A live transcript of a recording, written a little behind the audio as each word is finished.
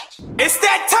It's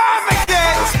that time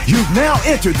again! You've now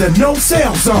entered the No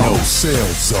Sales Zone. No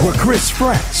Sales Zone. Where Chris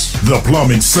Fresh, the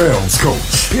plumbing sales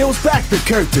coach, peels back the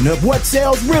curtain of what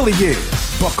sales really is.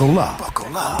 Buckle up.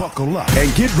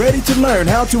 And get ready to learn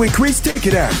how to increase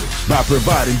ticket average by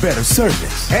providing better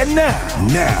service. And now,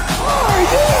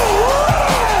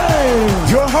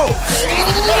 your host,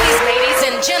 Ladies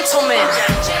and gentlemen,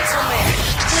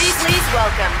 please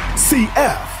welcome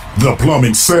CF, the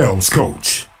plumbing sales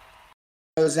coach.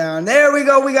 Sound. There we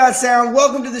go. We got sound.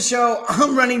 Welcome to the show.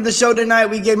 I'm running the show tonight.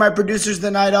 We gave my producers the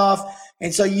night off.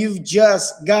 And so you've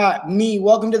just got me.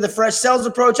 Welcome to the Fresh Sales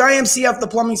Approach. I am CF, the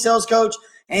plumbing sales coach.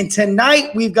 And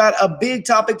tonight we've got a big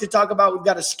topic to talk about. We've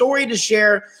got a story to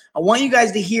share. I want you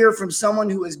guys to hear from someone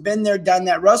who has been there, done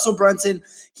that. Russell Brunson,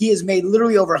 he has made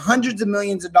literally over hundreds of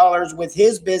millions of dollars with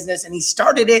his business. And he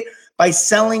started it by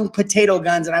selling potato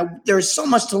guns. And there's so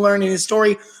much to learn in his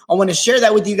story. I want to share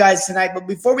that with you guys tonight. But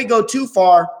before we go too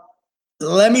far,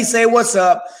 let me say what's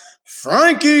up.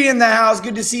 Frankie in the house.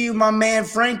 Good to see you, my man.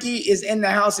 Frankie is in the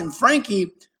house. And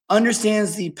Frankie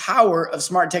understands the power of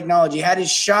smart technology. Had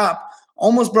his shop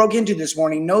almost broke into this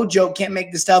morning. No joke. Can't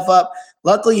make this stuff up.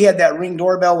 Luckily, he had that Ring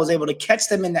doorbell, was able to catch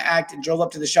them in the act and drove up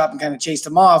to the shop and kind of chased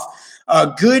them off.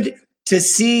 Good to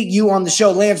see you on the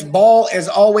show. Lance Ball, as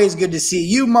always, good to see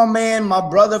you, my man, my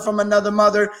brother from another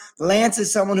mother. Lance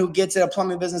is someone who gets a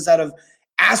plumbing business out of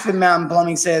Aspen Mountain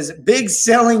Plumbing, says, big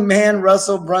selling man,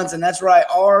 Russell Brunson. That's right,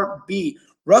 RB.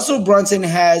 Russell Brunson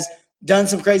has done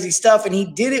some crazy stuff, and he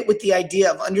did it with the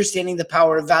idea of understanding the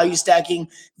power of value stacking,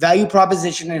 value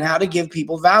proposition, and how to give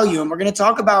people value. And we're going to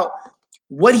talk about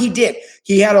what he did.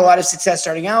 He had a lot of success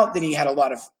starting out, then he had a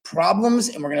lot of problems,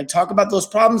 and we're going to talk about those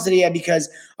problems that he had because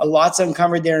a lot's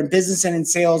uncovered there in business and in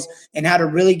sales and how to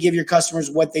really give your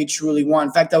customers what they truly want.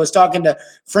 In fact, I was talking to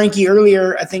Frankie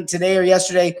earlier, I think today or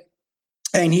yesterday,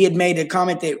 and he had made a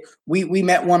comment that we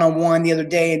met one-on-one the other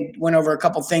day and went over a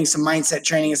couple things, some mindset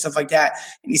training and stuff like that.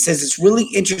 And he says it's really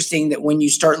interesting that when you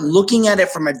start looking at it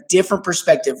from a different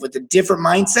perspective with a different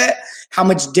mindset, how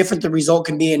much different the result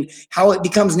can be and how it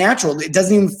becomes natural. It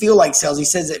doesn't even feel like sales. He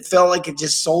says it felt like it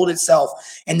just sold itself.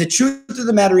 And the truth of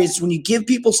the matter is when you give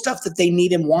people stuff that they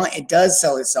need and want, it does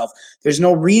sell itself. There's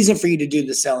no reason for you to do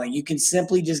the selling. You can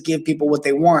simply just give people what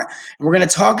they want. And we're going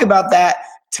to talk about that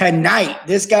tonight.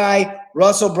 This guy,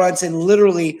 Russell Brunson,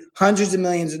 literally hundreds of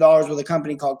millions of dollars with a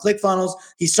company called ClickFunnels.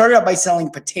 He started out by selling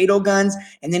potato guns,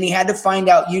 and then he had to find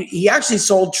out. He actually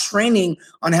sold training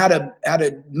on how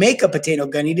to make a potato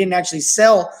gun. He didn't actually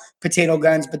sell potato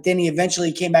guns, but then he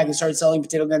eventually came back and started selling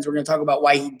potato guns. We're going to talk about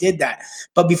why he did that.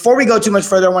 But before we go too much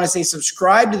further, I want to say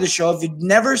subscribe to the show. If you've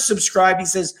never subscribed, he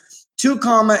says 2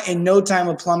 comma in no time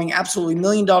of plumbing, absolutely $1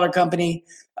 million company.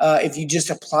 If you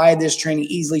just apply this training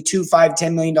easily, $2, $5,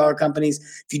 $10 million companies,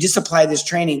 if you just apply this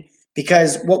training,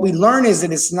 because what we learn is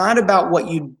that it's not about what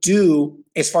you do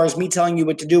as far as me telling you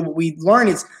what to do. What we learn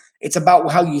is it's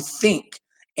about how you think,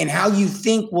 and how you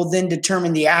think will then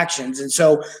determine the actions. And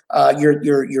so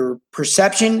your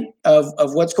perception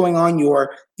of what's going on,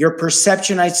 your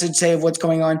perception, I should say, of what's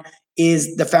going on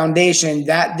is the foundation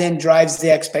that then drives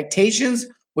the expectations,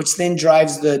 which then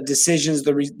drives the decisions,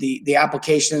 the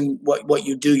application, what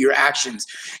you do, your actions.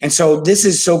 And so this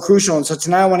is so crucial. And so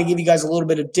tonight I want to give you guys a little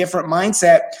bit of different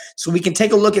mindset so we can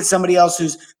take a look at somebody else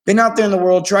who's been out there in the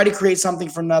world, try to create something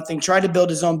from nothing, try to build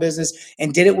his own business,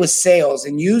 and did it with sales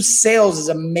and use sales as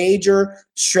a major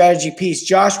strategy piece.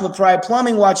 Josh with Pride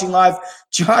Plumbing watching live.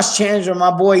 Josh Chandler, my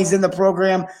boy, he's in the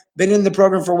program, been in the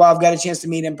program for a while. I've got a chance to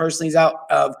meet him personally. He's out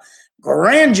of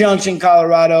Grand Junction,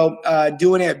 Colorado,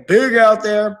 doing it big out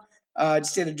there.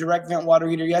 Just did a direct vent water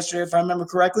heater yesterday, if I remember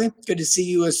correctly. Good to see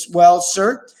you as well,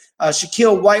 sir.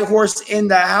 Shaquille Whitehorse in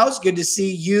the house. Good to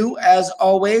see you as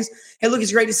always. Hey, look,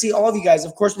 it's great to see all of you guys.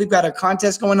 Of course, we've got a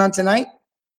contest going on tonight.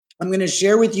 I'm going to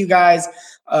share with you guys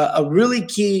a really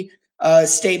key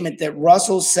statement that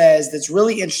Russell says that's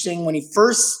really interesting. When he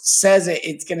first says it,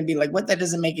 it's going to be like, what? That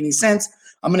doesn't make any sense.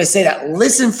 I'm going to say that.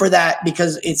 Listen for that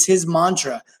because it's his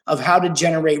mantra of how to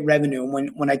generate revenue. And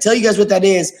when I tell you guys what that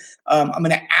is, I'm going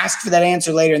to ask for that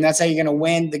answer later, and that's how you're going to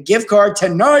win the gift card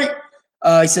tonight.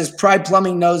 He says Pride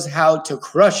Plumbing knows how to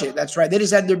crush it. That's right. They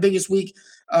just had their biggest week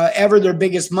ever, their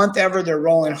biggest month ever. They're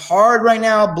rolling hard right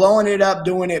now, blowing it up,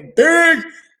 doing it big.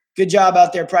 Good job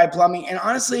out there, Pride Plumbing. And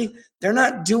honestly, they're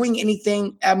not doing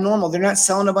anything abnormal. They're not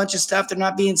selling a bunch of stuff. They're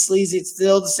not being sleazy. It's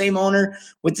still the same owner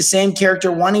with the same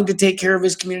character, wanting to take care of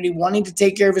his community, wanting to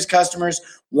take care of his customers,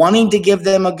 wanting to give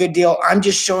them a good deal. I'm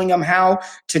just showing him how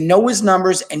to know his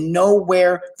numbers and know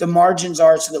where the margins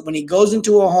are so that when he goes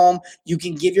into a home, you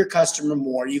can give your customer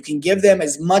more. You can give them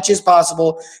as much as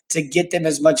possible to get them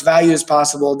as much value as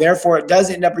possible. Therefore, it does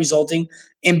end up resulting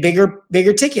in bigger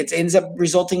tickets. It ends up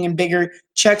resulting in bigger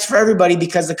checks for everybody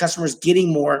because the customer's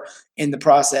getting more in the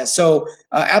process. So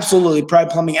absolutely, Pride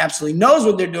Plumbing absolutely knows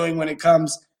what they're doing when it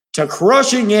comes to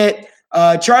crushing it.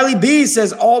 Charlie B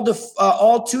says all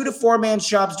 2 to 4 man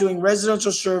shops doing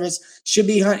residential service should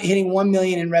be hitting 1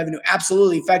 million in revenue.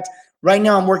 Absolutely. In fact, right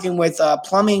now I'm working with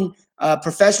plumbing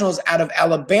professionals out of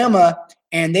Alabama,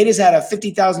 and they just had a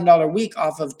 $50,000 week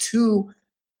off of two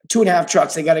and a half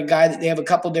trucks. They got a guy that they have a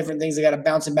couple different things. They got to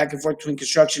bouncing back and forth between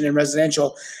construction and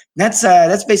residential. And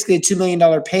that's basically a $2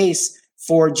 million pace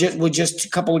with just a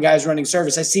couple of guys running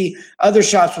service. I see other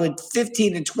shops with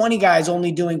 15 and 20 guys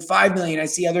only doing 5 million. I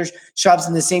see other shops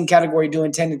in the same category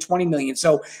doing 10 to 20 million.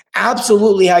 So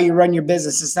absolutely how you run your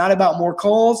business. It's not about more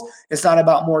calls. It's not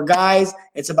about more guys.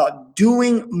 It's about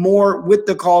doing more with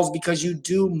the calls because you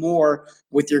do more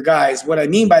with your guys. What I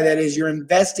mean by that is you're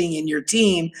investing in your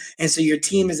team. And so your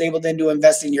team is able then to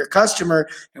invest in your customer.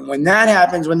 And when that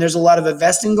happens, when there's a lot of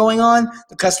investing going on,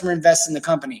 the customer invests in the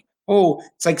company. Oh,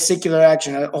 it's like secular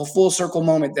action, a full circle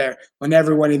moment there when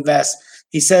everyone invests.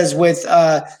 He says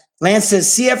Lance says,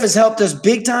 CF has helped us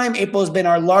big time. April has been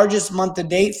our largest month to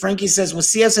date. Frankie says, with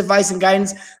CF's advice and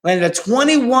guidance, landed a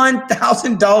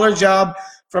 $21,000 job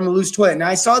from a loose toilet. Now,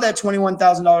 I saw that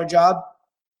 $21,000 job.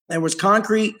 There was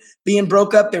concrete being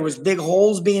broke up. There was big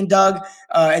holes being dug,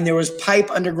 and there was pipe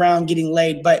underground getting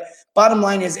laid. But bottom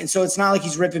line is, and so it's not like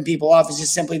he's ripping people off. It's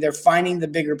just simply they're finding the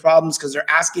bigger problems because they're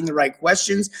asking the right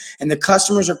questions, and the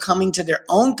customers are coming to their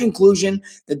own conclusion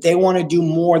that they want to do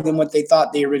more than what they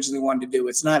thought they originally wanted to do.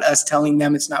 It's not us telling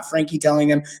them. It's not Frankie telling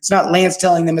them. It's not Lance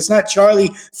telling them. It's not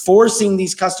Charlie forcing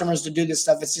these customers to do this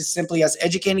stuff. It's just simply us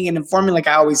educating and informing, like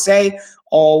I always say,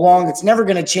 all along. It's never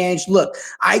going to change. Look,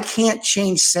 I can't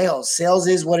change sales. Sales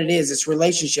is what it is. It's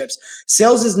relationships.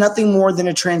 Sales is nothing more than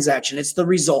a transaction. It's the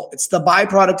result. It's the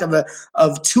byproduct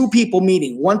of two people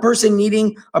meeting, one person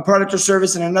needing a product or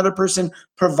service and another person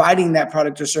providing that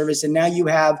product or service. And now you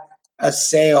have a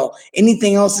sale.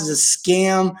 Anything else is a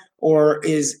scam or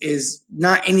is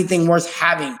not anything worth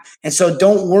having. And so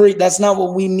don't worry. That's not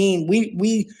what we mean.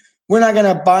 We're not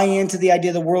going to buy into the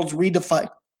idea the world's redefine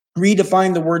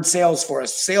the word sales for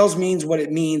us. Sales means what it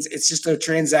means. It's just a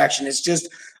transaction. It's just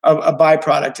a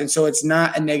byproduct. And so it's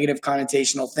not a negative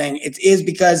connotational thing. It is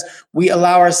because we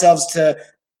allow ourselves to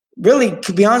really,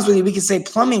 to be honest with you, we could say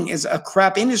plumbing is a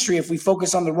crap industry if we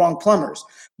focus on the wrong plumbers.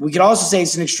 We could also say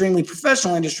it's an extremely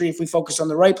professional industry if we focus on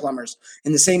the right plumbers.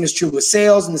 And the same is true with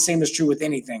sales, and the same is true with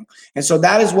anything. And so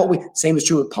that is same is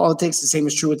true with politics. The same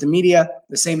is true with the media.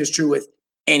 The same is true with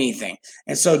anything.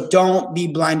 And so don't be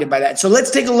blinded by that. So let's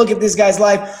take a look at this guy's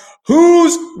life.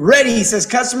 Who's ready? He says,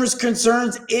 customers'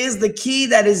 concerns is the key.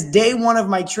 That is day one of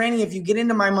my training. If you get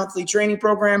into my monthly training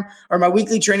program or my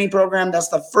weekly training program, that's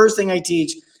the first thing I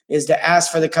teach is to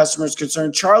ask for the customer's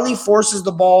concern. Charlie forces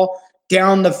the ball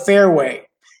down the fairway.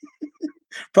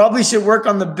 Probably should work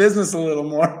on the business a little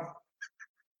more.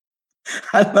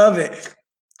 I love it.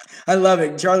 I love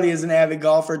it. Charlie is an avid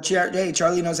golfer. Hey,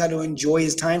 Charlie knows how to enjoy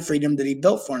his time freedom that he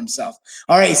built for himself.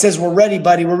 All right, he says, we're ready,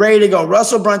 buddy. We're ready to go.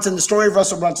 Russell Brunson, the story of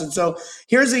Russell Brunson. So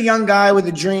here's a young guy with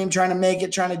a dream, trying to make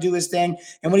it, trying to do his thing.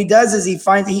 And what he does is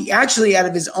he actually, out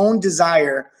of his own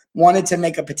desire, wanted to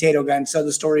make a potato gun. So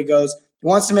the story goes, he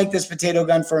wants to make this potato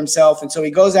gun for himself. And so he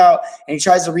goes out and he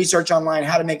tries to research online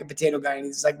how to make a potato gun. And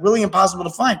it's like really impossible to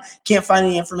find. Can't find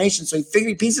any information. So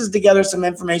he pieces together some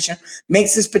information,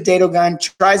 makes this potato gun,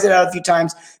 tries it out a few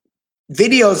times,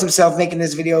 videos himself making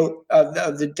this video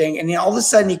of the thing. And then all of a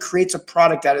sudden he creates a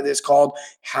product out of this called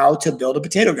How to Build a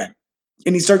Potato Gun.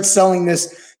 And he starts selling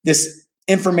this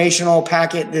informational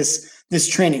packet, this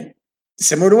training.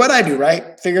 Similar to what I do,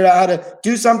 right? Figured out how to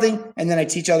do something, and then I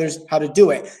teach others how to do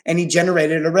it. And he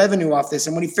generated a revenue off this.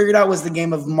 And what he figured out was the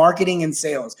game of marketing and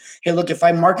sales. Hey, look, if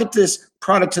I market this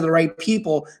product to the right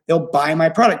people, they'll buy my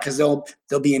product because they'll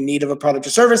be in need of a product or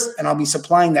service, and I'll be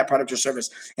supplying that product or service.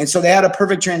 And so they had a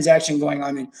perfect transaction going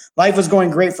on, and life was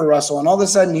going great for Russell. And all of a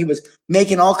sudden, he was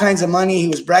making all kinds of money. He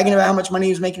was bragging about how much money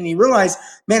he was making. And he realized,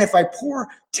 man, if I pour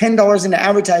 $10 into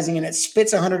advertising and it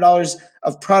spits $100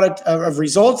 of product of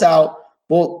results out,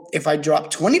 well, if I drop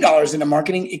 $20 into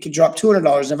marketing, it could drop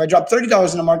 $200. And if I drop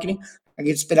 $30 into marketing, I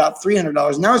could spit out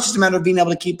 $300. Now it's just a matter of being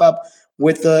able to keep up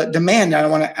with the demand. I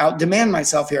don't want to out-demand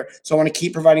myself here. So I want to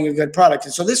keep providing a good product.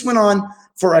 And so this went on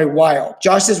for a while.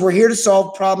 Josh says, we're here to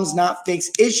solve problems, not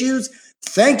fix issues.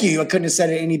 Thank you. I couldn't have said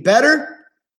it any better.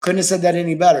 Couldn't have said that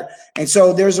any better. And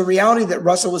so there's a reality that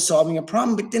Russell was solving a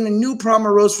problem, but then a new problem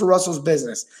arose for Russell's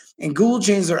business. And Google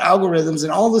changed their algorithms,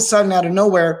 and all of a sudden, out of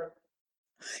nowhere,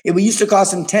 it used to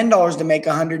cost him $10 to make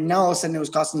 100, and now all of a sudden it was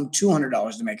costing him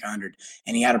 $200 to make 100,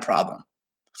 and he had a problem.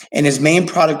 And his main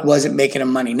product wasn't making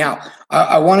him money. Now,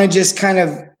 I want to just kind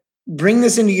of bring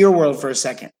this into your world for a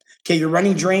second. Okay, you're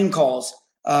running drain calls.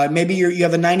 Maybe you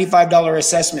have a $95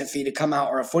 assessment fee to come out,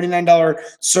 or a $49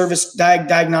 service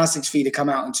diagnostics fee to come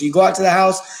out. And so you go out to the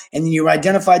house, and then you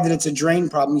identified that it's a drain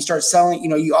problem. You start selling,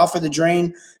 you offer the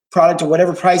drain product at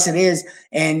whatever price it is,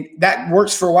 and that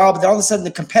works for a while. But then all of a sudden,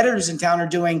 the competitors in town are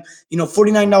doing,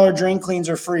 $49 drain cleans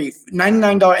are free,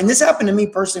 $99. And this happened to me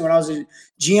personally when I was a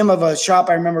GM of a shop.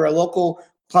 I remember a local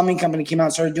plumbing company came out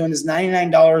and started doing this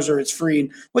 $99 or it's free.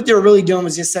 And what they were really doing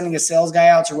was just sending a sales guy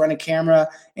out to run a camera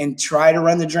and try to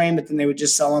run the drain, but then they would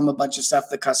just sell them a bunch of stuff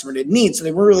the customer didn't need. So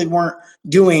they really weren't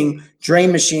doing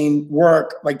drain machine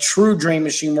work, like true drain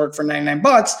machine work for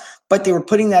 $99, but they were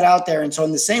putting that out there. And so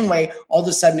in the same way, all of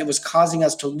a sudden it was causing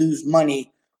us to lose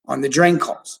money on the drain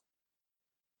calls.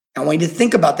 I want you to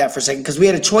think about that for a second, because we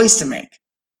had a choice to make.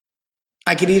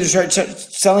 I could either start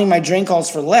selling my drain calls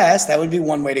for less. That would be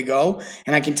one way to go.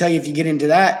 And I can tell you, if you get into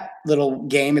that little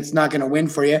game, it's not going to win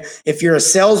for you. If you're a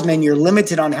salesman, you're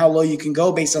limited on how low you can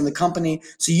go based on the company.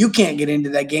 So you can't get into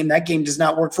that game. That game does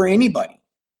not work for anybody.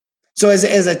 So as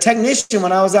a technician,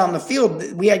 when I was out in the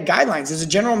field, we had guidelines. As a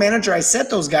general manager, I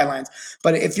set those guidelines.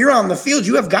 But if you're out in the field,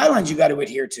 you have guidelines you got to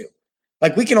adhere to.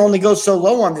 Like, we can only go so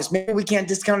low on this. Maybe we can't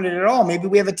discount it at all. Maybe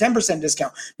we have a 10%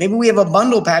 discount. Maybe we have a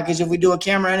bundle package if we do a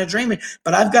camera and a drain.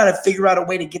 But I've got to figure out a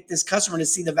way to get this customer to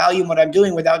see the value in what I'm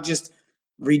doing without just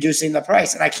reducing the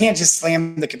price. And I can't just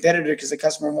slam the competitor, because the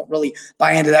customer won't really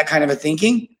buy into that kind of a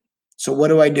thinking. So what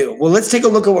do? Well, let's take a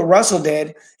look at what Russell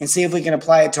did and see if we can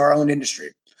apply it to our own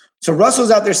industry. So Russell's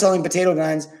out there selling potato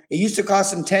guns. It used to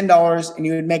cost him $10 and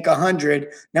he would make 100.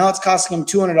 Now it's costing him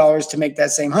 $200 to make that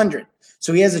same 100.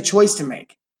 So he has a choice to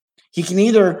make. He can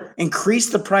either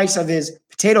increase the price of his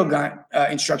potato gun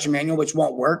instruction manual, which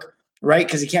won't work, right?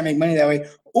 Because he can't make money that way.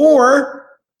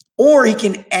 Or he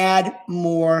can add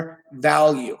more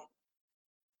value.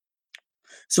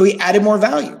 So he added more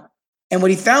value. And what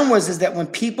he found is that when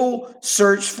people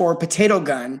search for potato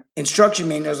gun instruction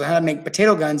manuals on how to make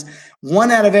potato guns, 1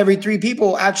 out of every 3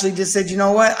 people actually just said, you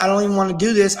know what? I don't even want to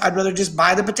do this. I'd rather just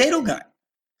buy the potato gun.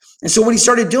 And so what he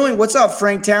started doing, what's up,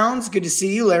 Frank Towns? Good to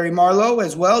see you. Larry Marlowe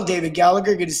as well. David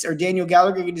Gallagher, Daniel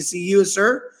Gallagher, good to see you,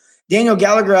 sir. Daniel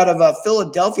Gallagher out of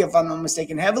Philadelphia, if I'm not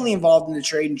mistaken, heavily involved in the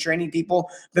trade and training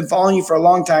people. Been following you for a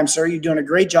long time, sir. You're doing a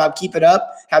great job. Keep it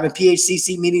up. Having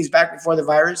PHCC meetings back before the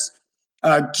virus.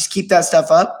 Just keep that stuff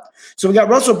up. So we got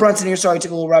Russell Brunson here. Sorry, I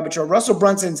took a little rabbit trail. Russell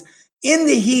Brunson's in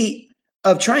the heat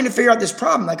of trying to figure out this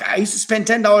problem. Like, I used to spend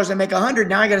 $10 and make 100.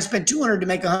 Now I got to spend 200 to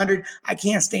make 100. I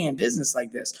can't stay in business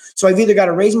like this. So I've either got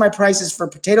to raise my prices for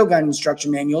potato gun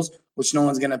instruction manuals, which no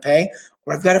one's going to pay,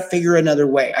 or I've got to figure another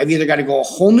way. I've either got to go a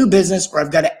whole new business, or I've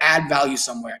got to add value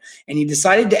somewhere. And he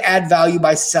decided to add value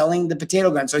by selling the potato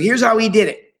gun. So here's how he did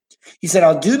it. He said,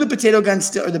 I'll do the potato gun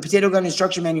the potato gun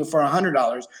instruction manual for $100,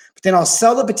 but then I'll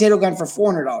sell the potato gun for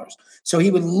 $400. So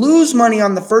he would lose money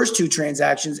on the first 2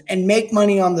 transactions and make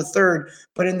money on the third.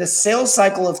 But in the sales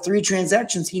cycle of 3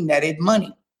 transactions, he netted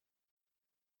money.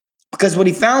 Because what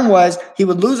he found was he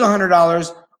would lose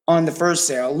 $100 on the first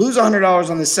sale, lose $100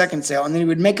 on the second sale, and then he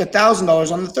would make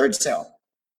 $1,000 on the third sale.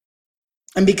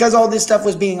 And because all this stuff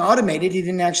was being automated, he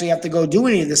didn't actually have to go do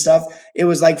any of this stuff. It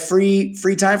was like free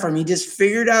time for him. He just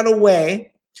figured out a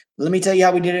way. Let me tell you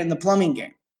how we did it in the plumbing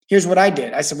game. Here's what I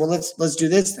did. I said, well, let's do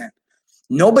this then.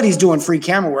 Nobody's doing free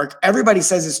camera work. Everybody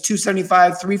says it's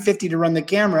 $275, $350 to run the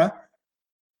camera.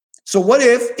 So what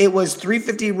if it was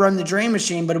 $350 to run the drain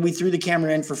machine, but we threw the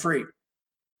camera in for free?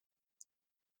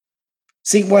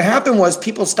 See, what happened was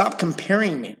people stopped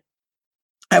comparing me.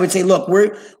 I would say, look, we're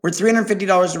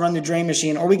 $350 to run the drain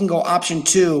machine, or we can go option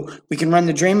 2. We can run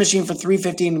the drain machine for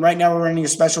 $350, and right now we're running a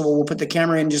special where we'll put the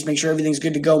camera in, just make sure everything's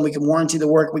good to go, and we can warranty the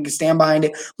work, we can stand behind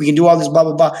it, we can do all this blah,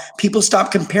 blah, blah. People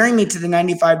stopped comparing me to the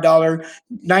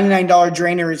 $99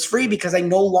 drainer. It's free, because I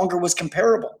no longer was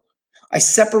comparable. I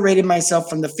separated myself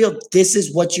from the field. This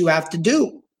is what you have to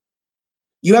do.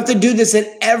 You have to do this in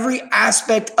every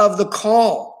aspect of the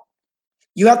call.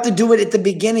 You have to do it at the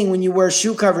beginning when you wear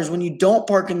shoe covers, when you don't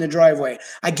park in the driveway.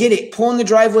 I get it. Pull in the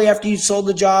driveway after you sold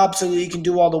the job so that you can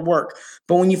do all the work.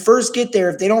 But when you first get there,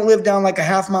 if they don't live down like a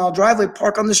half-mile driveway,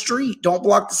 park on the street. Don't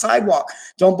block the sidewalk.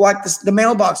 Don't block the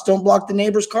mailbox. Don't block the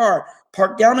neighbor's car.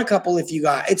 Park down a couple if you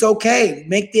got. It's okay.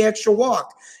 Make the extra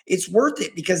walk. It's worth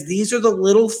it because these are the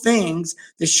little things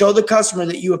that show the customer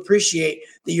that you appreciate,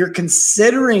 that you're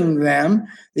considering them,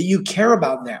 that you care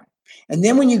about them. And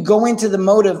then when you go into the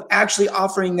mode of actually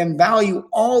offering them value,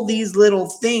 all these little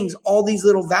things, all these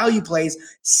little value plays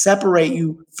separate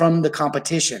you from the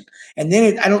competition. And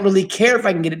then I don't really care if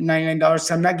I can get it $99.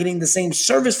 So I'm not getting the same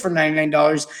service for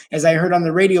 $99 as I heard on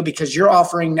the radio because you're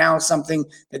offering now something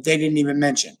that they didn't even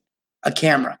mention, a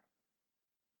camera.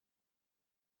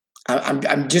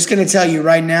 I'm just going to tell you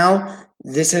right now,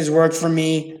 this has worked for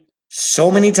me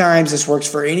so many times. This works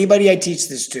for anybody I teach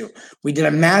this to. We did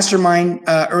a mastermind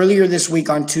earlier this week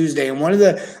on Tuesday.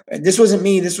 And this wasn't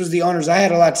me, this was the owners. I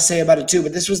had a lot to say about it too,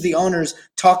 but this was the owners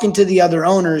talking to the other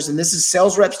owners. And this is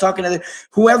sales reps talking to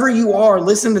whoever you are,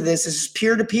 listen to this. This is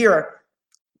peer to peer.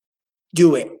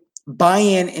 Do it. Buy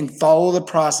in and follow the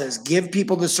process. Give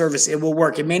people the service. It will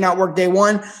work. It may not work day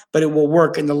one, but it will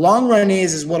work. In the long run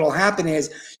is what will happen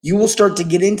is you will start to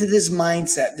get into this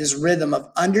mindset, this rhythm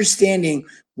of understanding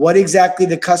what exactly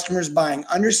the customer is buying,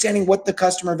 understanding what the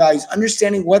customer values,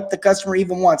 understanding what the customer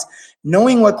even wants,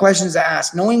 knowing what questions to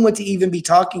ask, knowing what to even be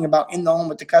talking about in the home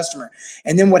with the customer.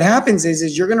 And then what happens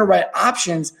is you're going to write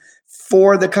options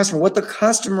for the customer, what the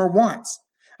customer wants.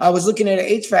 I was looking at an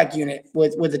HVAC unit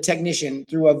with a technician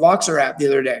through a Voxer app the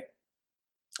other day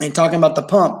and talking about the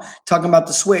pump, talking about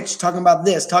the switch, talking about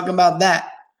this, talking about that.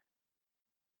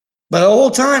 But the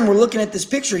whole time we're looking at this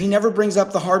picture, he never brings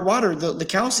up the hard water, the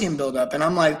calcium buildup. And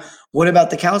I'm like, what about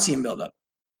the calcium buildup?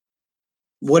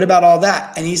 What about all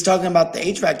that? And he's talking about the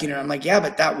HVAC unit. I'm like, yeah,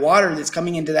 but that water that's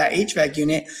coming into that HVAC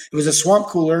unit, it was a swamp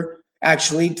cooler.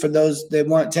 Actually, for those that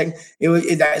want tech,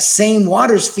 that same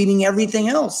water's feeding everything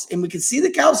else. And we can see the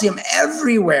calcium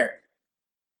everywhere.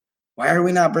 Why are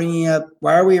we not bringing up,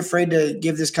 why are we afraid to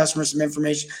give this customer some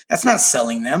information? That's not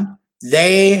selling them.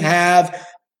 They have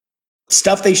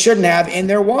stuff they shouldn't have in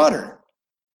their water.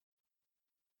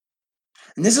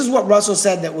 And this is what Russell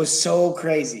said that was so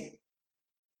crazy.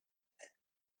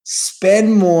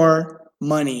 Spend more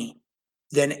money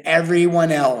than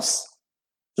everyone else.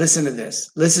 Listen to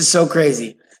this. This is so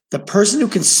crazy. The person who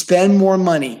can spend more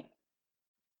money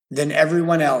than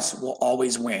everyone else will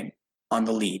always win on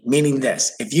the lead. Meaning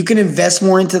this, if you can invest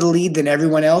more into the lead than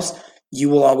everyone else, you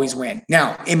will always win.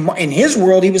 Now, in his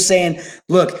world, he was saying,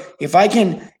 look, if I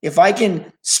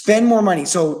can spend more money.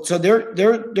 So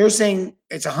they're saying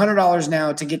it's $100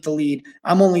 now to get the lead.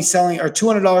 I'm only selling, or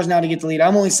 $200 now to get the lead.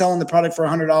 I'm only selling the product for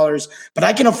 $100, but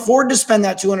I can afford to spend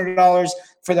that $200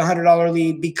 for the $100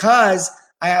 lead because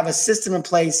I have a system in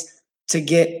place to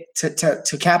get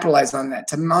to capitalize on that,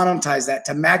 to monetize that,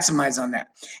 to maximize on that.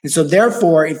 And so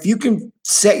therefore, if you can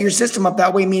set your system up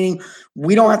that way, meaning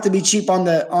we don't have to be cheap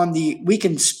we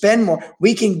can spend more,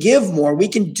 we can give more, we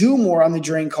can do more on the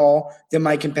drain call than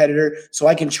my competitor, so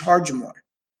I can charge more.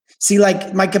 See,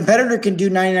 like my competitor can do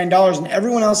 $99 and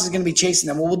everyone else is going to be chasing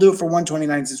them. Well, we'll do it for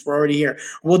 $129 since we're already here.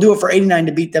 We'll do it for $89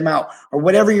 to beat them out, or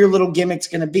whatever your little gimmick's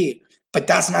going to be. But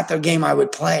that's not the game I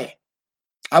would play.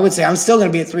 I would say I'm still going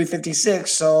to be at 356.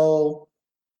 So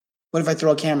what if I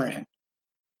throw a camera in?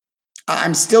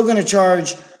 I'm still going to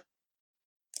charge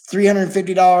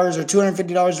 $350 or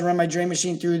 $250 to run my drain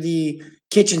machine through the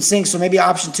kitchen sink. So maybe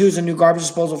option 2 is a new garbage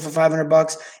disposal for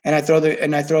 $500, and I throw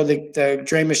the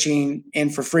drain machine in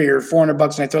for free, or $400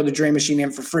 and I throw the drain machine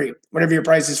in for free. Whatever your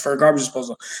price is for a garbage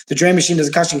disposal. The drain machine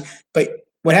doesn't cost you, but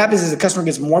what happens is the customer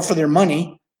gets more for their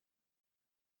money.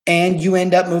 And you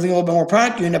end up moving a little bit more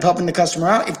product. You end up helping the customer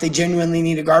out. If they genuinely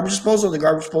need a garbage disposal, the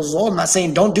garbage disposal is old. I'm not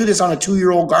saying don't do this on a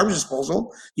 2-year-old garbage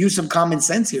disposal. Use some common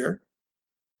sense here.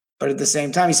 But at the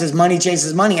same time, he says money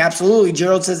chases money. Absolutely.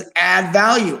 Gerald says add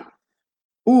value.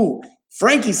 Ooh,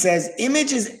 Frankie says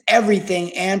image is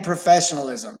everything and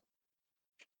professionalism.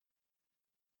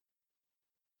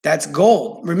 That's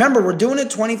gold. Remember, we're doing a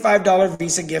 $25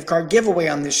 Visa gift card giveaway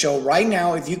on this show right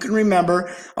now. If you can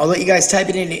remember, I'll let you guys type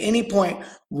it in at any point.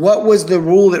 What was the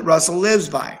rule that Russell lives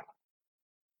by?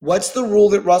 What's the rule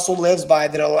that Russell lives by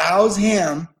that allows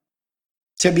him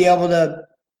to be able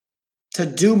to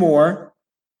do more?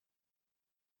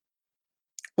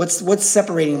 What's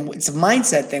separating? It's a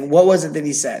mindset thing. What was it that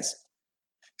he says?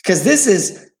 Because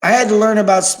I had to learn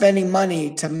about spending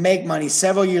money to make money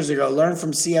several years ago. Learn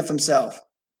from CF himself.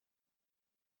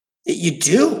 You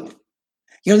do.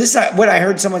 You know, this is what I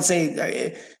heard someone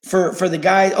say for the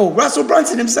guy. Oh, Russell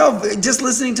Brunson himself, just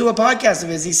listening to a podcast of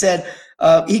his, he said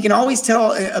he can always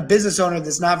tell a business owner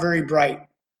that's not very bright.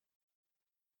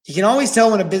 He can always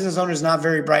tell when a business owner is not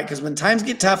very bright, because when times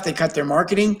get tough, they cut their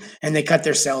marketing and they cut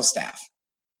their sales staff.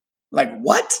 Like,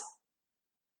 what?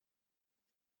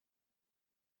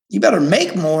 You better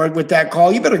make more with that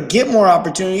call. You better get more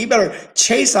opportunity. You better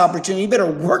chase opportunity. You better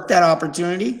work that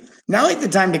opportunity. Now ain't the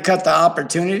time to cut the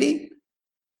opportunity.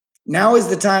 Now is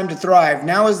the time to thrive.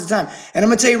 Now is the time. And I'm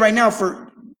going to tell you right now,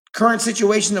 for current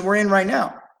situation that we're in right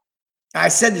now, I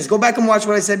said this. Go back and watch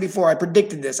what I said before. I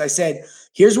predicted this. I said,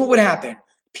 here's what would happen.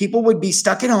 People would be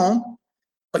stuck at home,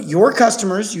 but your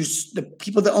customers, the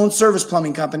people that own service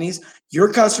plumbing companies,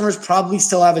 your customers probably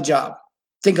still have a job.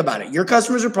 Think about it. Your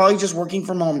customers are probably just working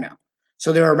from home now.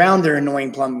 So they're around their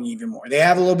annoying plumbing even more. They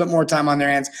have a little bit more time on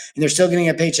their hands, and they're still getting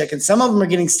a paycheck. And some of them are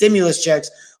getting stimulus checks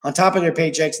on top of their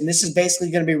paychecks. And this is basically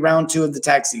going to be round 2 of the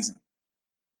tax season.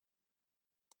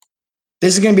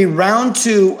 This is going to be round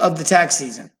 2 of the tax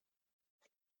season.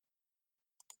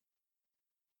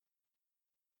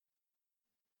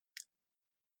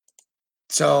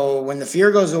 So when the fear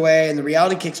goes away and the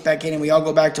reality kicks back in and we all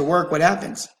go back to work, what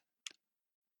happens?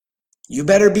 You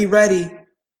better be ready.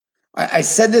 I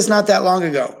said this not that long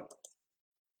ago.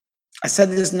 I said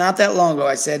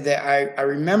that I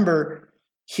remember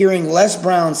hearing Les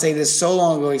Brown say this so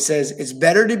long ago. He says, it's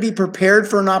better to be prepared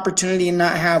for an opportunity and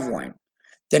not have one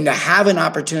than to have an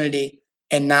opportunity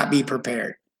and not be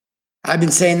prepared. I've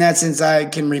been saying that since I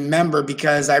can remember,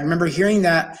 because I remember hearing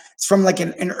that. It's from like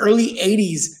an early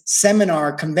 80s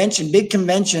seminar convention, big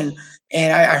convention.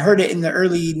 And I heard it in the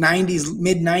early 90s,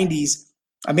 mid 90s,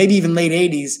 maybe even late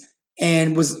 80s,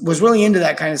 and was really into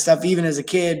that kind of stuff, even as a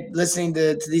kid, listening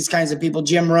to these kinds of people,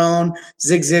 Jim Rohn,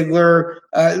 Zig Ziglar,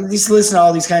 just listen to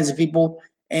all these kinds of people.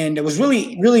 And it was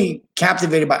really, really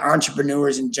captivated by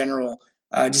entrepreneurs in general,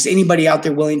 just anybody out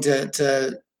there willing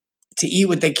to eat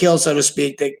what they kill, so to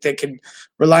speak, that could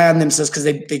rely on themselves because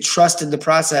they trusted the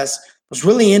process. Was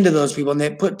really into those people, and they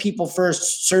put people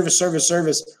first, service.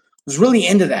 Was really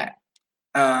into that.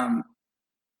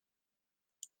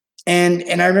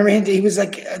 And I remember he was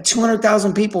like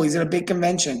 200,000 people. He's at a big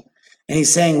convention, and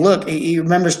he's saying, look, he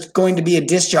remembers going to be a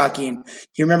disc jockey, and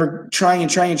he remember trying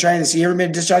this. You ever been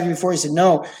a disc jockey before? He said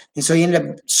no. And so he ended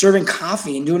up serving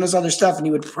coffee and doing this other stuff, and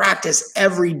he would practice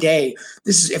every day.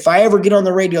 This is, if I ever get on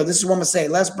the radio, this is what I'm gonna say.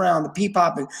 Les Brown, the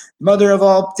P-Pop, mother of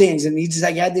all things. And he just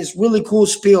like had this really cool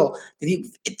spiel that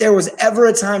if there was ever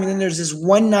a time, and then there's this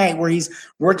one night where he's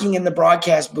working in the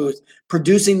broadcast booth,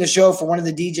 producing the show for one of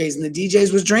the DJs, and the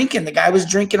DJs was drinking. The guy was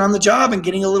drinking on the job and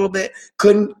getting a little bit,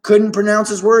 couldn't pronounce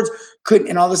his words,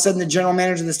 and all of a sudden the general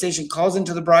manager of the station calls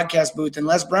into the broadcast booth, and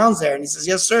Les Brown's there, and he says,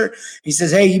 yes, sir. He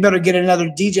says, hey, you better get another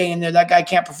DJ in there. That guy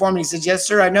can't perform. And he says, yes,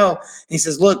 sir, I know. And he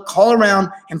says, look, call around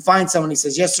and find someone. He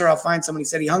says, yes, sir, I'll find someone. He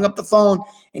said he hung up the phone,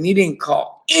 and he didn't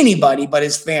call anybody but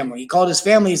his family. He called his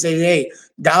family. He said, hey,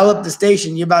 dial up the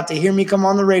station. You're about to hear me come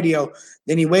on the radio.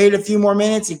 Then he waited a few more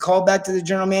minutes. He called back to the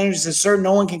general manager. He said, sir,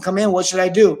 no one can come in. What should I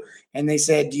do? And they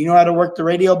said, do you know how to work the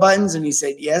radio buttons? And he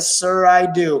said, yes, sir,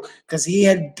 I do. Because he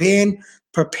had been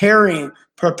preparing.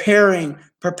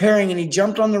 And he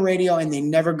jumped on the radio, and they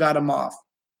never got him off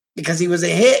because he was a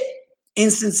hit,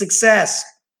 instant success.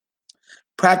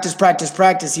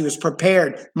 Practice. He was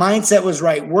prepared. Mindset was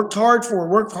right. Worked hard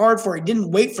for it. He didn't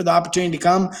wait for the opportunity to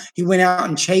come. He went out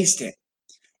and chased it.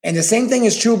 And the same thing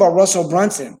is true about Russell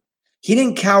Brunson. He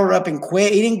didn't cower up and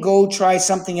quit. He didn't go try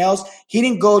something else. He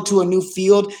didn't go to a new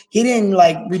field. He didn't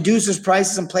like reduce his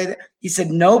prices and play that. He said,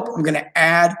 nope, I'm going to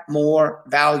add more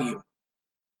value.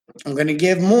 I'm going to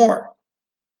give more.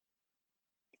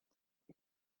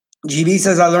 GB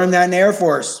says, I learned that in the Air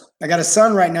Force. I got a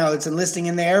son right now that's enlisting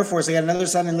in the Air Force. I got another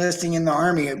son enlisting in the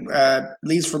Army.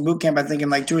 Leaves for boot camp, I think,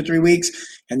 in like 2 or 3 weeks.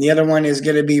 And the other one is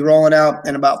going to be rolling out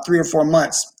in about 3 or 4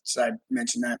 months. So I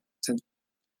mentioned that, since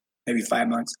maybe 5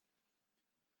 months.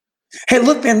 Hey,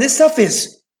 look, man, this stuff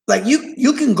is like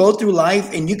you can go through life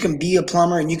and you can be a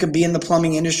plumber and you can be in the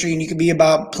plumbing industry and you can be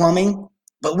about plumbing,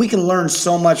 but we can learn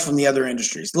so much from the other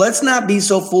industries. Let's not be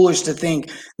so foolish to think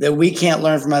that we can't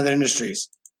learn from other industries.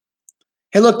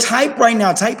 Hey, look, type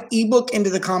ebook into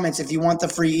the comments if you want the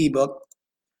free ebook.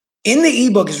 In the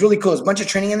ebook is really cool. There's a bunch of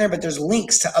training in there, but there's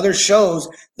links to other shows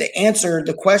that answer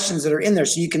the questions that are in there.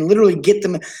 So you can literally get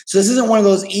them. So this isn't one of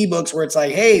those ebooks where it's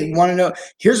like, hey, you want to know,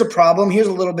 here's a problem. Here's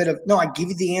a little bit of, no, I give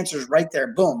you the answers right there.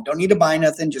 Boom. Don't need to buy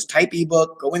nothing. Just type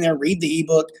ebook, go in there, read the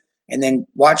ebook, and then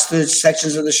watch the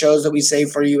sections of the shows that we save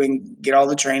for you and get all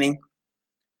the training.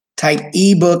 Type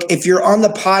ebook. If you're on the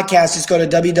podcast, just go to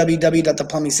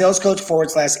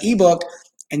www.theplumbingsalescoach.com/ebook.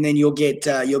 And then you'll get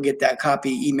that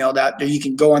copy emailed out. Or you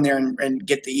can go on there and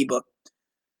get the ebook.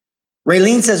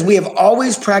 Raylene says, we have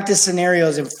always practiced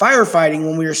scenarios in firefighting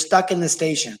when we were stuck in the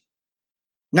station.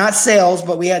 Not sales,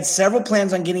 but we had several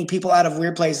plans on getting people out of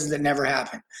weird places that never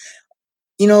happened.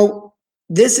 You know,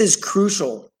 this is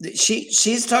crucial.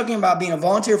 She's talking about being a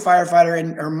volunteer firefighter,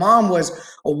 and her mom was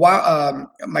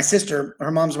my sister.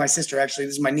 Her mom's my sister, actually.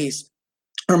 This is my niece.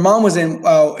 Her mom was in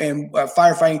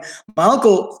firefighting. My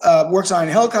uncle works on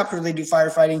a helicopter. They do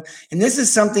firefighting, and this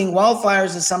is something.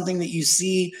 Wildfires is something that you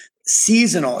see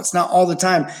seasonal. It's not all the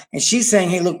time. And she's saying,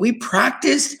 "Hey, look, we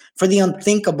practiced for the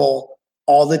unthinkable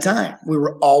all the time. We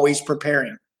were always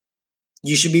preparing.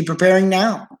 You should be preparing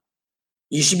now.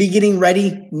 You should be getting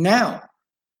ready now."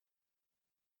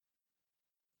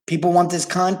 People want this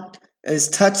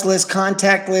touchless,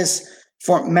 contactless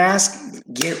mask.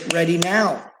 Get ready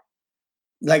now.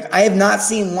 Like, I have not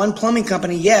seen one plumbing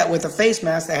company yet with a face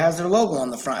mask that has their logo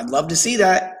on the front. I'd love to see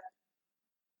that.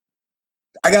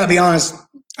 I got to be honest.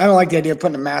 I don't like the idea of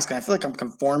putting a mask on. I feel like I'm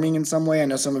conforming in some way. I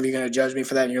know some of you are going to judge me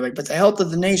for that. And you're like, but the health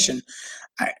of the nation.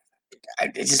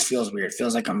 It just feels weird. It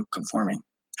feels like I'm conforming.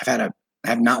 I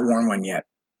have not worn one yet.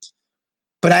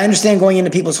 But I understand going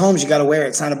into people's homes, you got to wear it.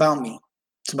 It's not about me.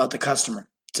 It's about the customer.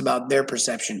 It's about their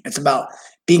perception. It's about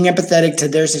being empathetic to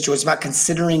their situation. It's about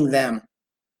considering them.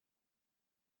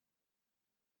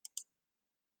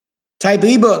 Type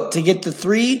ebook to get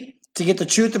the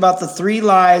truth about the 3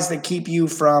 lies that keep you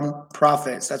from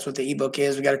profits. That's what the ebook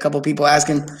is. We got a couple people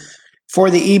asking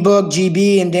for the ebook,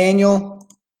 GB and Daniel.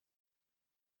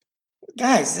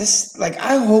 Guys,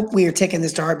 I hope we are taking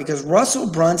this to heart, because Russell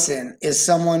Brunson is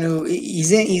someone who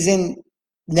he's in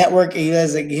network. He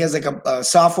has like a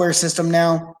software system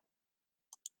now.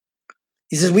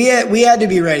 He says we had to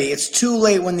be ready. It's too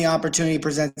late when the opportunity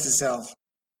presents itself.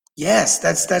 Yes,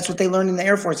 that's what they learned in the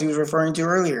Air Force he was referring to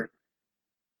earlier.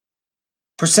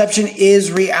 Perception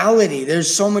is reality.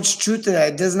 There's so much truth to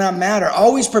that. It does not matter.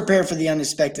 Always prepare for the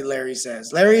unexpected, Larry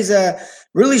says. Larry's a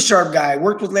really sharp guy.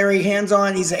 Worked with Larry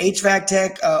hands-on. He's an HVAC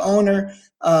tech owner.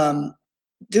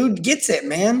 Dude gets it,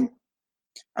 man.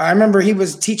 I remember he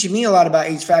was teaching me a lot about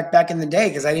HVAC back in the day,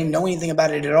 because I didn't know anything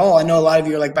about it at all. I know a lot of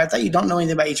you are like, but I thought you don't know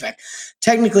anything about HVAC.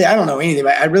 Technically, I don't know anything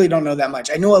about it. I really don't know that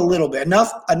much. I know a little bit,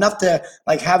 enough to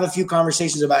like have a few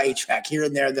conversations about HVAC here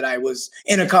and there, that I was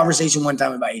in a conversation one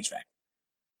time about HVAC.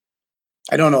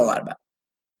 I don't know a lot about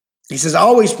it. He says,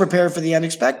 always prepare for the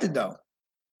unexpected, though.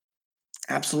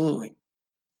 Absolutely.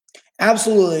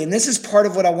 Absolutely. And this is part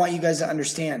of what I want you guys to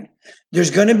understand. There's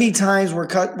going to be times where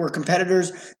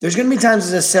competitors, there's going to be times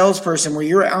as a salesperson where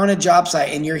you're on a job site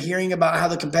and you're hearing about how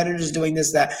the competitor is doing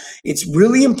this, that. It's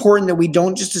really important that we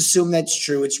don't just assume that's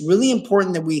true. It's really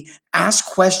important that we ask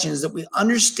questions, that we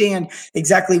understand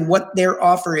exactly what their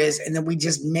offer is, and that we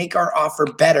just make our offer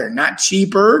better, not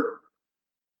cheaper,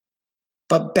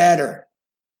 but better.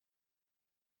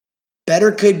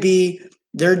 Better could be,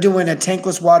 they're doing a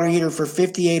tankless water heater for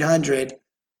 $5,800.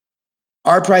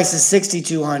 Our price is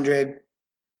 $6,200,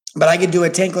 but I could do a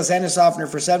tankless and a softener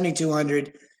for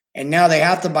 $7,200. And now they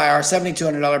have to buy our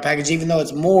 $7,200 package, even though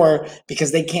it's more,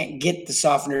 because they can't get the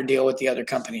softener deal with the other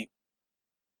company.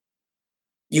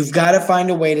 You've got to find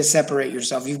a way to separate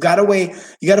yourself. You got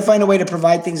to find a way to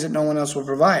provide things that no one else will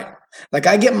provide. Like,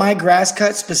 I get my grass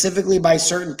cut specifically by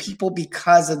certain people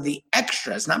because of the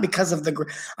extras, not because of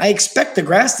I expect the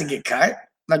grass to get cut.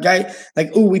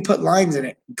 We put lines in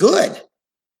it. Good.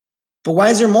 But why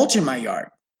is there mulch in my yard?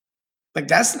 I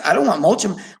don't want mulch.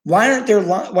 Why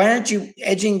aren't you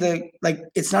edging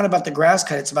it's not about the grass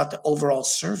cut. It's about the overall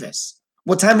service.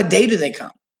 What time of day do they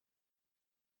come?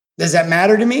 Does that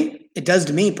matter to me? It does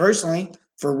to me personally,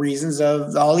 for reasons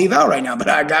of I'll leave out right now, but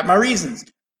I got my reasons.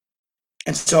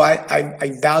 And so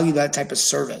I value that type of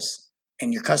service,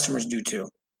 and your customers do too.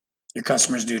 Your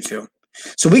customers do too.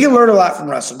 So we can learn a lot from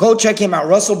Russell. Go check him out.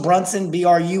 Russell Brunson,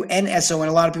 Brunson.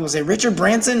 A lot of people say, Richard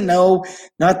Branson? No,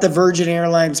 not the Virgin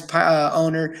Airlines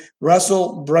owner.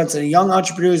 Russell Brunson, a young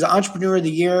entrepreneur. He's an Entrepreneur of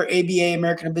the Year, ABA,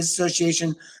 American Business Association,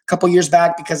 a couple years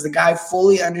back, because the guy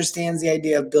fully understands the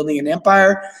idea of building an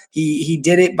empire. He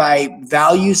did it by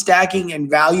value stacking and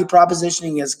value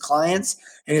propositioning his clients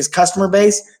and his customer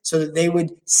base so that they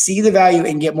would see the value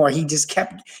and get more. He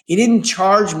didn't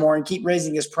charge more and keep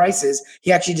raising his prices.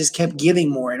 He actually just kept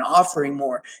giving more and offering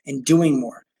more and doing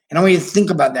more. And I want you to think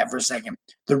about that for a second.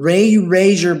 The way you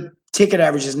raise your ticket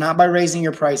average is not by raising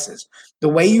your prices. The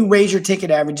way you raise your ticket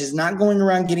average is not going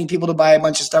around getting people to buy a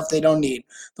bunch of stuff they don't need.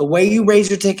 The way you raise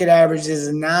your ticket average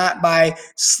is not by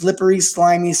slippery,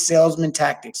 slimy salesman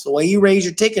tactics. The way you raise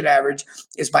your ticket average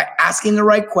is by asking the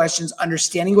right questions,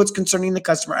 understanding what's concerning the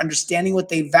customer, understanding what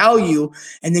they value,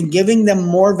 and then giving them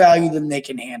more value than they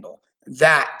can handle.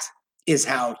 That is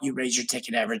how you raise your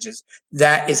ticket averages.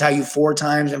 That is how you 4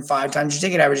 times and 5 times your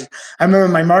ticket averages. I remember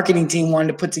my marketing team wanted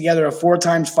to put together a 4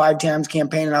 times, 5 times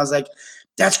campaign, and I was like,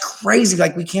 that's crazy.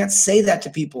 We can't say that to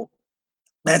people.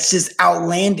 That's just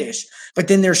outlandish. But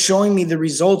then they're showing me the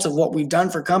results of what we've done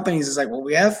for companies. It's like, well,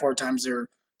 we have 4 times their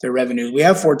revenue. We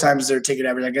have 4 times their ticket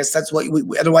average. I guess that's what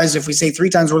otherwise, if we say 3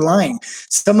 times, we're lying.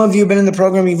 Some of you have been in the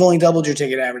program. You've only doubled your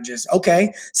ticket averages.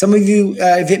 Okay. Some of you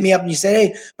have hit me up and you said,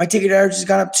 hey, my ticket average has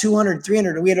gone up 200,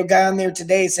 300. We had a guy on there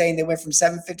today saying they went from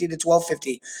 750 to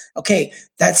 1250. Okay.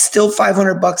 That's still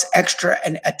 $500 extra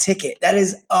and a ticket. That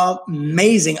is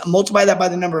amazing. Multiply that by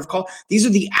the number of calls. These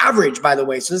are the average, by the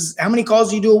way. So this is how many calls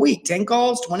do you do a week? 10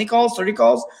 calls, 20 calls, 30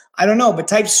 calls? I don't know, but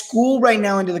type school right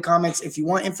now into the comments if you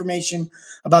want information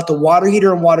about the water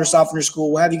heater and water softener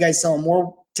school. We'll have you guys selling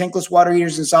more tankless water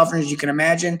heaters and softeners you can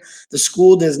imagine. The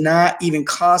school does not even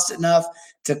cost enough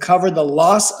to cover the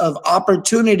loss of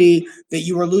opportunity that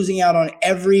you are losing out on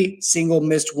every single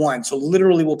missed one. So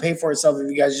literally will pay for itself if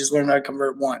you guys just learn how to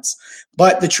convert once.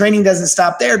 But the training doesn't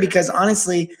stop there, because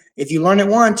honestly, if you learn it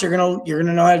once, you're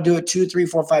gonna know how to do it 2, 3,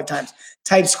 4, 5 times.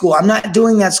 Type school. I'm not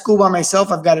doing that school by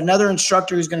myself. I've got another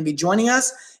instructor who's going to be joining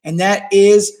us, and that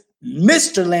is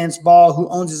Mr. Lance Ball, who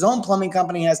owns his own plumbing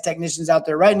company, has technicians out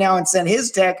there right now, and sent his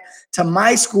tech to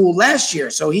my school last year.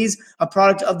 So he's a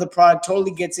product of the product, totally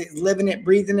gets it, living it,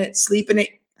 breathing it, sleeping it,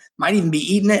 might even be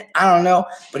eating it. I don't know,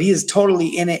 but he is totally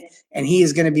in it, and he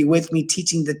is going to be with me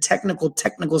teaching the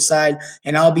technical side,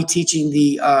 and I'll be teaching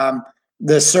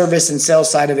the service and sales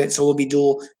side of it. So we'll be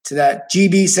dual to that.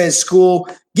 GB says school.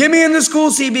 Get me in the school,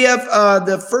 CBF.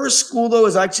 The first school, though,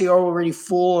 is actually already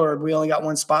full, or we only got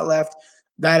 1 spot left.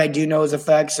 That I do know is a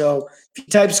fact. So if you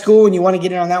type school and you want to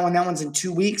get in on that one's in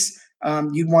 2 weeks.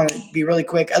 You'd want to be really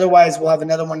quick. Otherwise, we'll have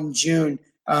another one in June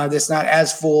that's not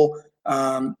as full.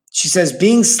 She says,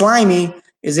 being slimy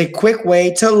is a quick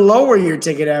way to lower your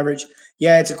ticket average.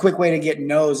 Yeah, it's a quick way to get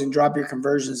no's and drop your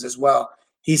conversions as well.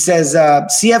 He says,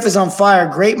 CF is on fire.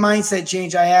 Great mindset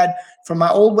change I had from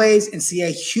my old ways and see a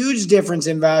huge difference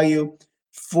in value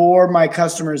for my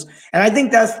customers. And I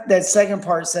think that second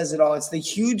part says it all. It's the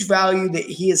huge value that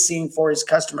he is seeing for his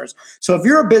customers. So if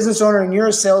you're a business owner and you're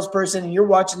a salesperson and you're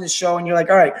watching this show and you're like,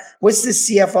 all right, what's this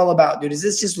CF all about, dude? Is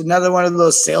this just another one of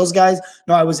those sales guys?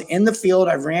 No, I was in the field.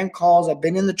 I've ran calls. I've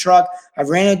been in the truck. I've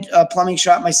ran a plumbing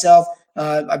shop myself.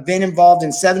 I've been involved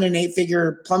in 7 and 8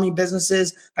 figure plumbing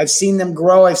businesses. I've seen them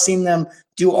grow. I've seen them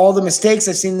do all the mistakes.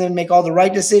 I've seen them make all the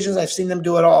right decisions. I've seen them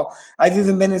do it all. I've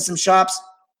even been in some shops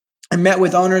and met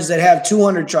with owners that have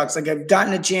 200 trucks. Like, I've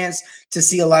gotten a chance to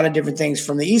see a lot of different things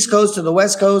from the East Coast to the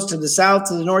West Coast to the South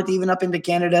to the North, even up into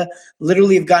Canada.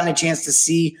 Literally have gotten a chance to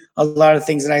see a lot of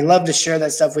things, and I love to share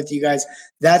that stuff with you guys.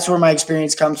 That's where my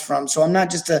experience comes from. So I'm not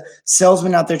just a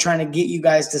salesman out there trying to get you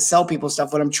guys to sell people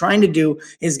stuff. What I'm trying to do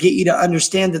is get you to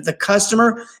understand that the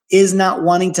customer is not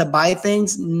wanting to buy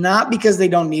things, not because they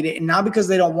don't need it and not because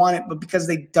they don't want it, but because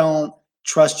they don't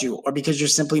trust you, or because you're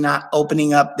simply not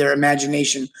opening up their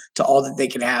imagination to all that they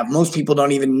can have. Most people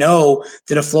don't even know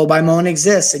that a flow by Moen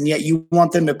exists, and yet you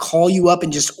want them to call you up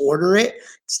and just order it.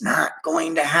 It's not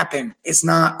going to happen. It's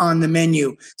not on the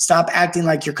menu. Stop acting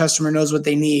like your customer knows what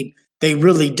they need. They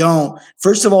really don't.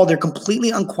 First of all, they're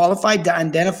completely unqualified to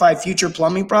identify future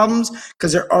plumbing problems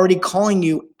because they're already calling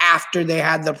you after they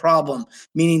had the problem,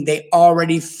 meaning they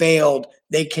already failed.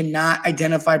 They cannot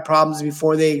identify problems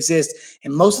before they exist.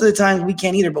 And most of the time we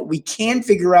can't either, but we can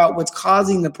figure out what's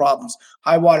causing the problems.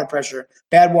 High water pressure,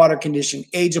 bad water condition,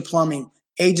 age of plumbing,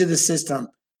 age of the system.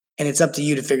 And it's up to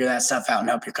you to figure that stuff out and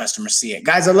help your customers see it.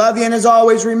 Guys, I love you. And as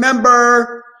always,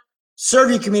 remember, serve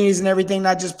your communities and everything,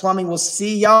 not just plumbing. We'll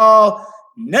see y'all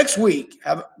next week.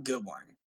 Have a good one.